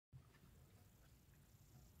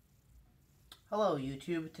Hello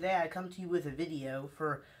YouTube. Today I come to you with a video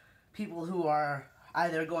for people who are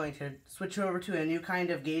either going to switch over to a new kind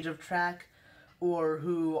of gauge of track or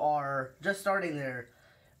who are just starting their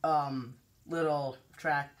little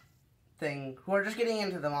track thing, who are just getting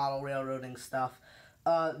into the model railroading stuff.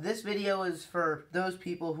 This video is for those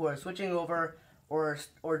people who are switching over or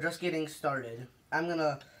just getting started. I'm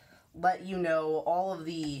gonna let you know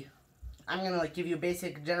I'm gonna give you a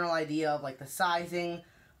basic general idea of the sizing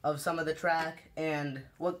of some of the track and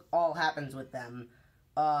what all happens with them.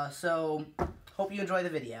 So hope you enjoy the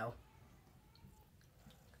video.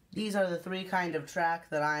 These are the three kind of track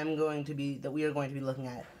that we are going to be looking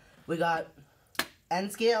at. We got N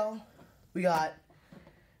scale, we got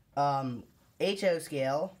HO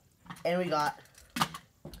scale, and we got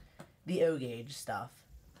the O gauge stuff.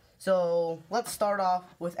 So let's start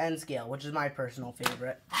off with N scale, which is my personal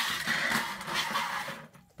favorite.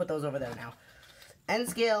 Put those over there now. N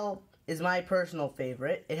scale is my personal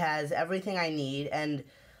favorite. It has everything I need, and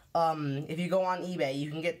if you go on eBay, you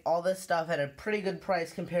can get all this stuff at a pretty good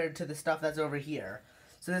price compared to the stuff that's over here.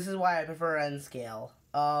 So this is why I prefer N scale.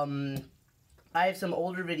 I have some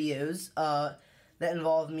older videos that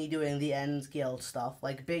involve me doing the N scale stuff,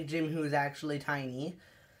 like Big Jim, who is actually tiny,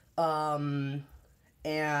 and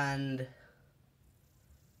the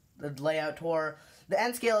layout tour. The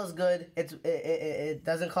N scale is good. It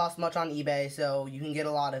doesn't cost much on eBay, so you can get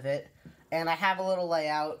a lot of it. And I have a little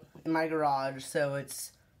layout in my garage, so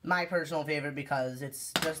it's my personal favorite because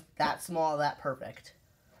it's just that small, that perfect.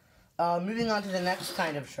 Moving on to the next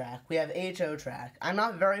kind of track, we have HO track. I'm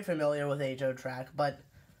not very familiar with HO track, but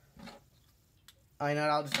I know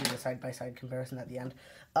I'll just do the side-by-side comparison at the end.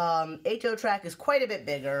 HO track is quite a bit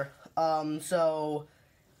bigger, so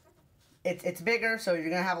it's bigger, so you're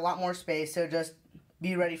going to have a lot more space, so just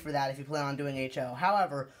be ready for that if you plan on doing HO.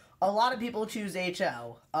 However, a lot of people choose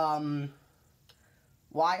HO.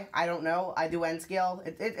 Why? I don't know. I do N scale.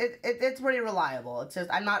 It's pretty reliable. It's just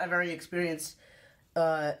I'm not a very experienced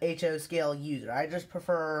HO scale user. I just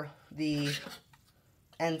prefer the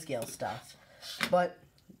N scale stuff. But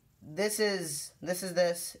this is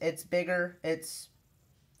this. It's bigger. It's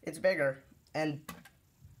bigger, and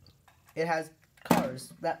it has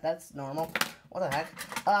cars. That's normal. What the heck?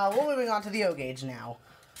 We're moving on to the O gauge now.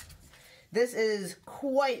 This is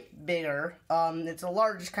quite bigger. It's a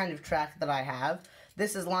large kind of track that I have.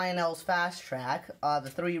 This is Lionel's Fast Track, the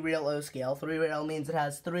 3-rail O scale. 3-rail means it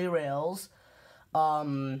has 3 rails.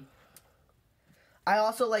 I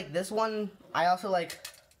also like this one. I also like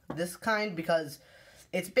this kind because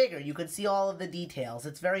it's bigger. You can see all of the details.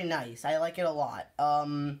 It's very nice. I like it a lot.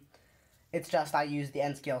 It's just I use the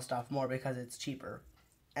N scale stuff more because it's cheaper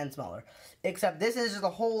and smaller. Except this is just a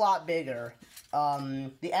whole lot bigger.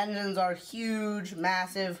 The engines are huge,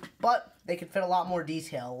 massive, but they could fit a lot more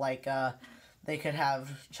detail. Like, they could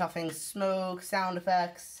have chuffing smoke, sound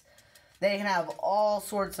effects. They can have all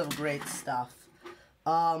sorts of great stuff.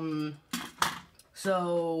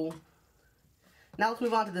 So, now let's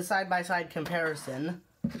move on to the side-by-side comparison.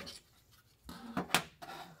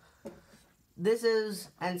 This is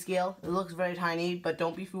N scale. It looks very tiny, but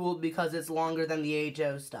don't be fooled because it's longer than the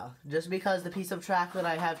HO stuff. Just because the piece of track that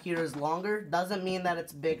I have here is longer doesn't mean that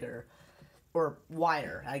it's bigger. Or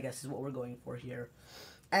wider, I guess is what we're going for here.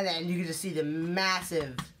 And then you can just see the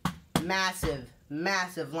massive, massive,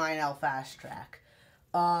 massive Lionel Fast Track.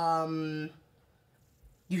 You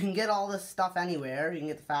can get all this stuff anywhere. You can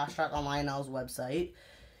get the Fast Track on Lionel's website.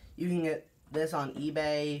 You can get this on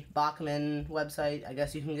eBay, Bachman website. I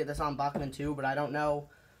guess you can get this on Bachman too, but I don't know.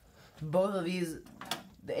 Both of these,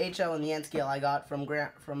 the HO and the N scale, I got from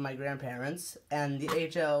my grandparents, and the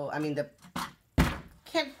HO,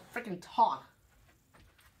 can't freaking talk.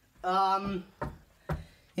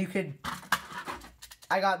 You could.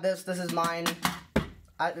 I got this. This is mine.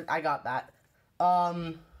 I got that.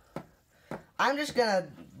 I'm just gonna.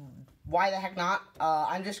 Why the heck not?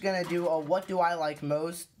 I'm just gonna do a what do I like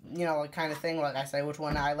most, kind of thing. Like I say, which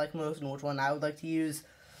one I like most and which one I would like to use.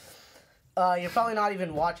 You're probably not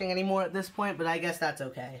even watching anymore at this point, but I guess that's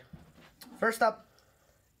okay. First up,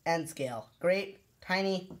 N scale. Great,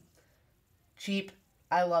 tiny, cheap.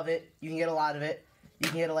 I love it. You can get a lot of it. You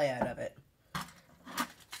can get a layout of it.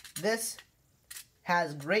 This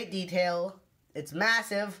has great detail. It's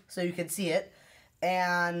massive, so you can see it,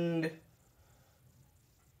 and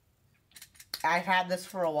I've had this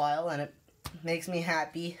for a while, and it makes me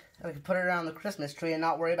happy. I can put it around the Christmas tree and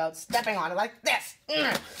not worry about stepping on it like this.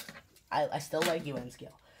 I still like you, N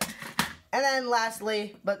scale. And then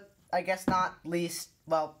lastly, but I guess not least,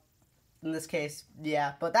 well, in this case,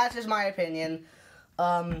 yeah, but that's just my opinion.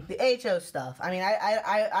 The HO stuff. I mean,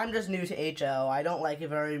 I'm just new to HO. I don't like it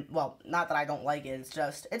very well. Not that I don't like it. It's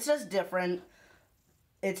just different.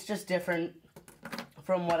 It's just different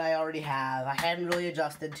from what I already have. I hadn't really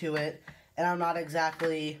adjusted to it, and I'm not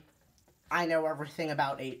exactly. I know everything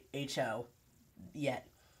about HO yet.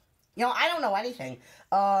 You know, I don't know anything.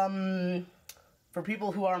 For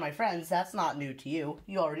people who are my friends, that's not new to you.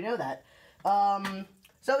 You already know that.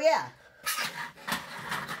 So yeah.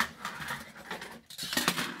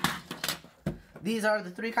 These are the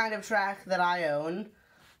 3 kind of track that I own.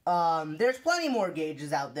 There's plenty more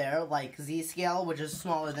gauges out there, like Z scale, which is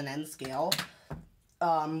smaller than N scale.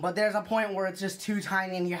 But there's a point where it's just too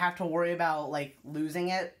tiny and you have to worry about, like, losing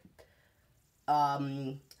it.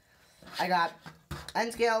 I got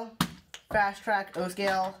N scale, fast track, O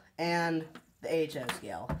scale, and the HO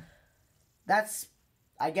scale. That's,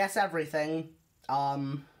 I guess, everything. Yeah.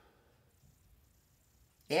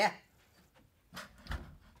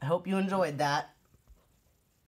 I hope you enjoyed that.